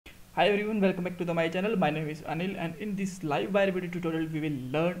Hi everyone, welcome back to my channel. My name is Anil, and in this Livewire video tutorial we will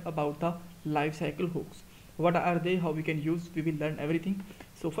learn about the lifecycle hooks. What are they, how we can use, we will learn everything.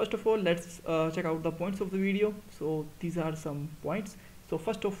 So first of all, let's check out the points of the video. So these are some points. So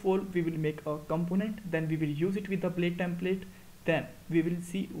first of all, we will make a component, then we will use it with the blade template, then we will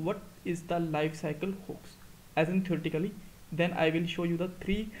see what is the lifecycle hooks as in theoretically. Then I will show you the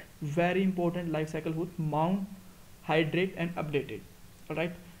three very important lifecycle hooks: mount, hydrate and update it.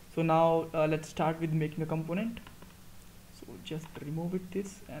 Alright, so now let's start with making a component. So just remove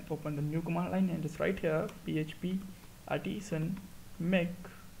this and open the new command line and just write here php artisan make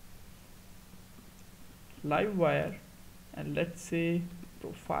livewire, and let's say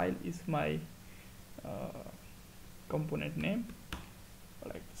profile is my component name.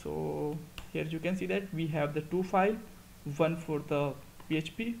 Alright, so here you can see that we have the two files, one for the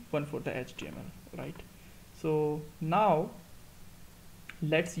PHP, one for the HTML, right? So now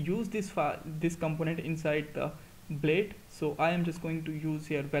let's use this component inside the blade. So I am just going to use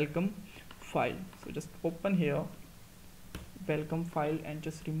here welcome file. So just open here welcome file and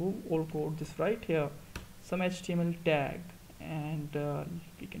just remove all code. Just write here some HTML tag, and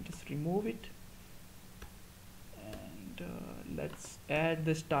we can just remove it, and let's add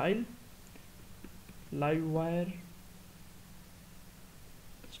the style livewire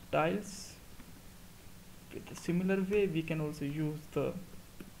styles. With a similar way we can also use the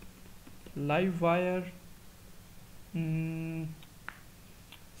livewire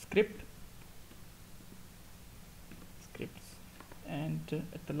scripts, and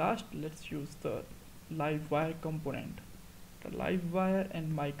at the last let's use the livewire component, the livewire,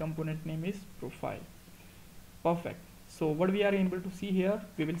 and my component name is profile. Perfect. So what we are able to see here,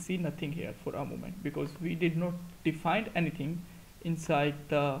 we will see nothing here for a moment because we did not define anything inside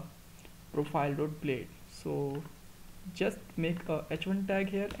the profile.blade. So just make a h1 tag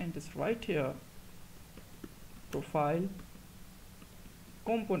here and just write here profile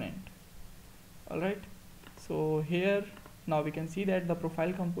component. Alright, so here now we can see that the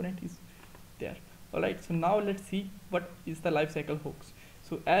profile component is there. Alright, so now let's see what is the lifecycle hooks.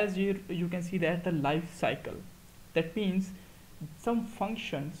 So as you can see that the life cycle, that means some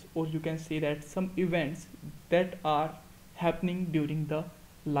functions, or you can say that some events that are happening during the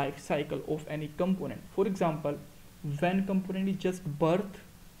life cycle of any component. For example, when component is just birth,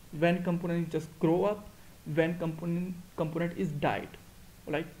 when component is just grow up, when component is died.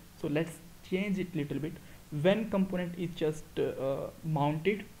 Right, so let's change it little bit. When component is just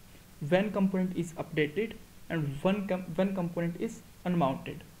mounted, when component is updated, and when component is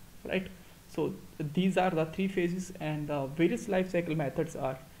unmounted. Right, so these are the three phases, and various lifecycle methods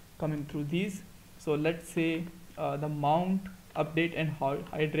are coming through these. So let's say the mount, update and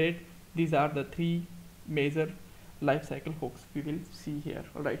hydrate, these are the three major lifecycle hooks we will see here.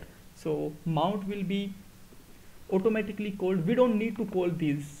 Alright, so mount will be automatically called, we don't need to call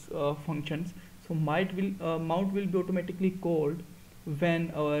these functions. So mount will be automatically called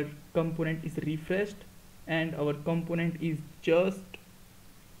when our component is refreshed and our component is just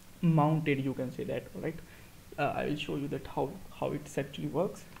mounted, you can say that. Alright, I will show you that how it actually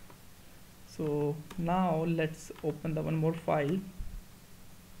works. So now let's open the one more file,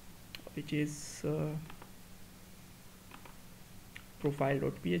 which is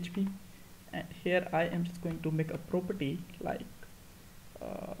profile.php, and here I am just going to make a property like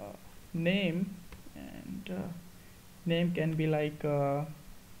name, and name can be like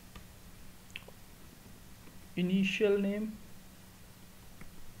initial name.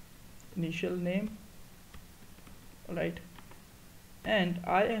 Alright, and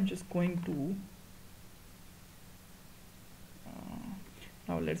I am just going to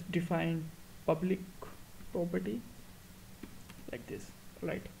now let's define public property like this.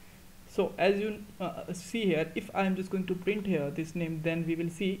 Right, so as you see here, if I am just going to print here this name, then we will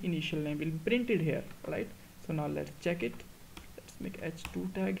see initial name will be printed here. Right, so now let's check it. Let's make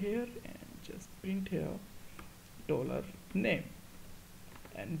h2 tag here and just print here $name,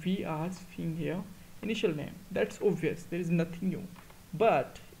 and we are seeing here initial name. That's obvious, there is nothing new.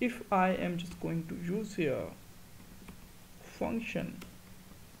 But if I am just going to use here function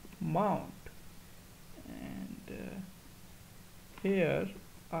mount, and here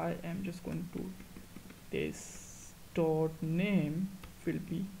I am just going to this dot name will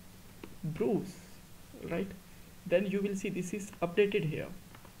be Bruce. Right, then you will see this is updated here.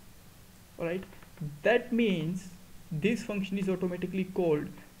 Alright, that means this function is automatically called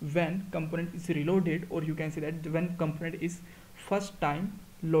when component is reloaded, or you can say that when component is first time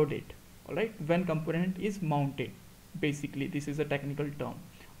loaded. Alright, when component is mounted, basically this is a technical term.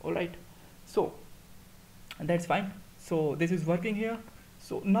 Alright, so that's fine. So this is working here.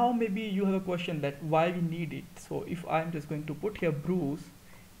 So now maybe you have a question that why we need it. So if I'm just going to put here Bruce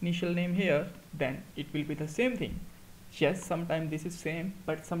initial name here, then it will be the same thing. Yes, sometimes this is same,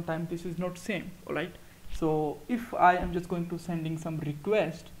 but sometimes this is not same. All right. So if I am just going to sending some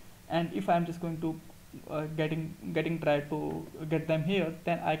request, and if I'm just going to getting try to get them here,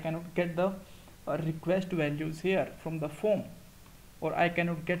 then I cannot get the request values here from the form, or I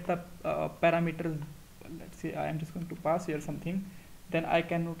cannot get the parameters. Let's say I am just going to pass here something, then I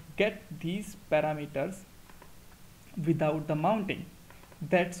cannot get these parameters without the mounting.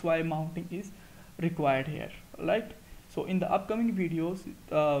 That's why mounting is required here, right? So in the upcoming videos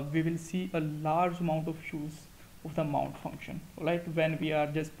we will see a large amount of use of the mount function, right? When we are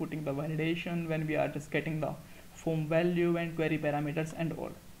just putting the validation, when we are just getting the form value and query parameters and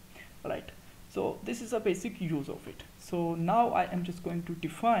all, right? So this is a basic use of it. So now I am just going to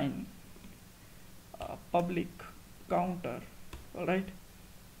define a public counter, all right,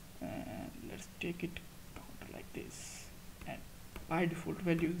 and let's take it counter like this, and by default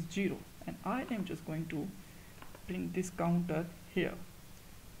value is 0, and I am just going to bring this counter here.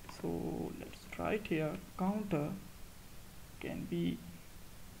 So let's try it here. Counter can be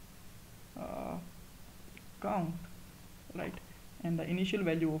count, right, and the initial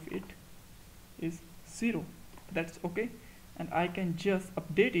value of it is 0. That's okay, and I can just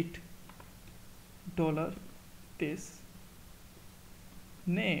update it dollar this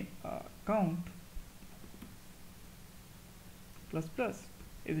name count plus plus.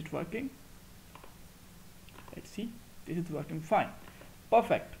 Is it working? Let's see. This is working fine.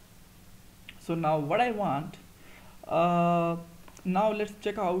 Perfect. So now what I want, now let's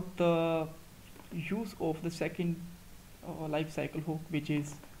check out the use of the second lifecycle hook, which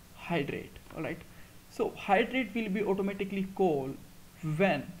is hydrate. All right. So hydrate will be automatically called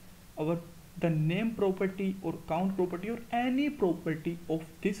when the name property or count property or any property of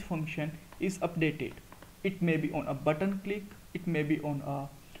this function is updated. It may be on a button click, it may be on a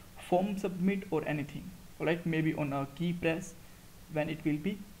form submit or anything, right? Maybe on a key press, when it will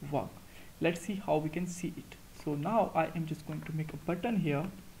be work. Let's see how we can see it. So now I am just going to make a button here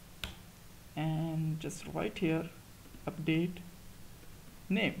and just write here update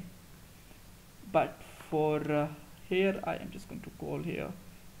name, but for here I am just going to call here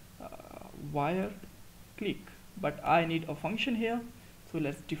wire click, but I need a function here, so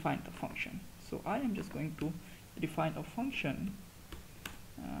let's define the function. So I am just going to define a function,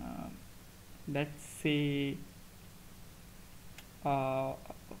 let's say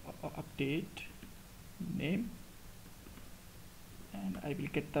update name, and I will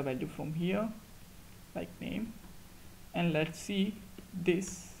get the value from here like name, and let's see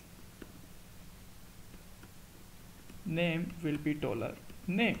this name will be dollar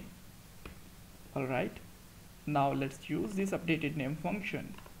name. All right, now let's use this updated name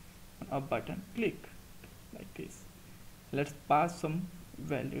function on a button click like this. Let's pass some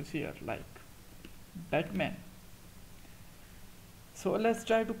values here like Batman. So let's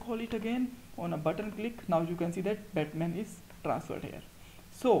try to call it again on a button click. Now you can see that Batman is transferred here.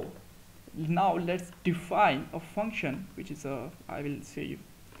 So now let's define a function which is I will show you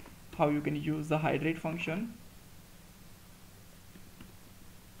how you can use the hydrate function.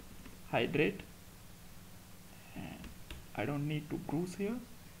 Hydrate, and I don't need to Bruce here,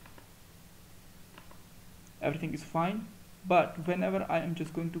 everything is fine, but whenever I am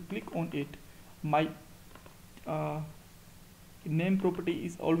just going to click on it, my name property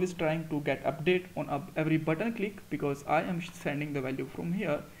is always trying to get update on every button click, because I am sending the value from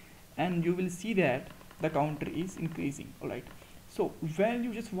here, and you will see that the counter is increasing. All right, so when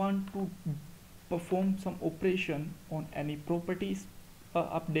you just want to perform some operation on any properties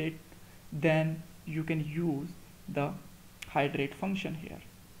update, then you can use the hydrate function here.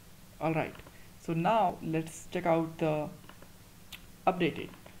 All right, so now let's check out the updated.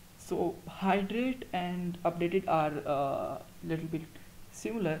 So hydrate and updated are little bit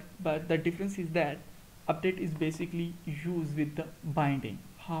similar, but the difference is that update is basically used with the binding.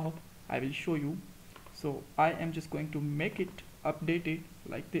 How? I will show you. So I am just going to make it updated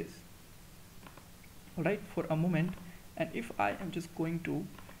like this. All right, for a moment, and if I am just going to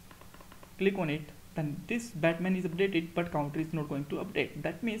click on it, then this Batman is updated, but counter is not going to update.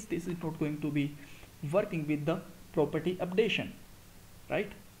 That means this is not going to be working with the property updation,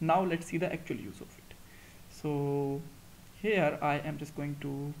 right? Now let's see the actual use of it. So here I am just going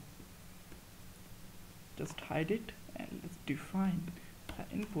to just hide it, and let's define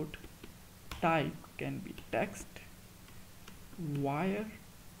the input type can be text, wire,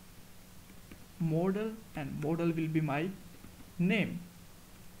 model, and model will be my name.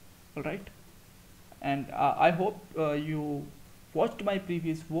 All right, and I hope you watched my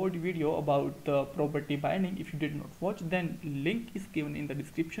previous word video about the property binding, if you did not watch, then link is given in the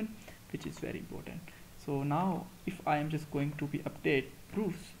description, which is very important. So now if I am just going to be update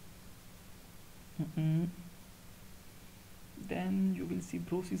Bruce, then you will see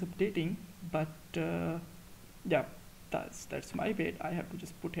Bruce is updating, but yeah, that's my bad. I have to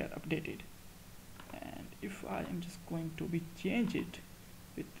just put here updated, and if I am just going to be change it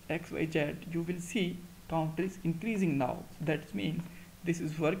with XYZ, you will see counter is increasing now. So that means this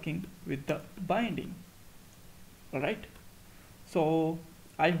is working with the binding. Alright, so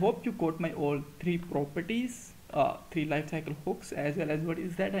I hope you got my all three properties, three lifecycle hooks, as well as what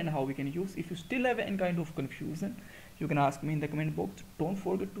is that and how we can use. If you still have any kind of confusion, you can ask me in the comment box. Don't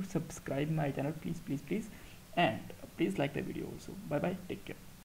forget to subscribe my channel, please, and please like the video also. Bye bye, take care.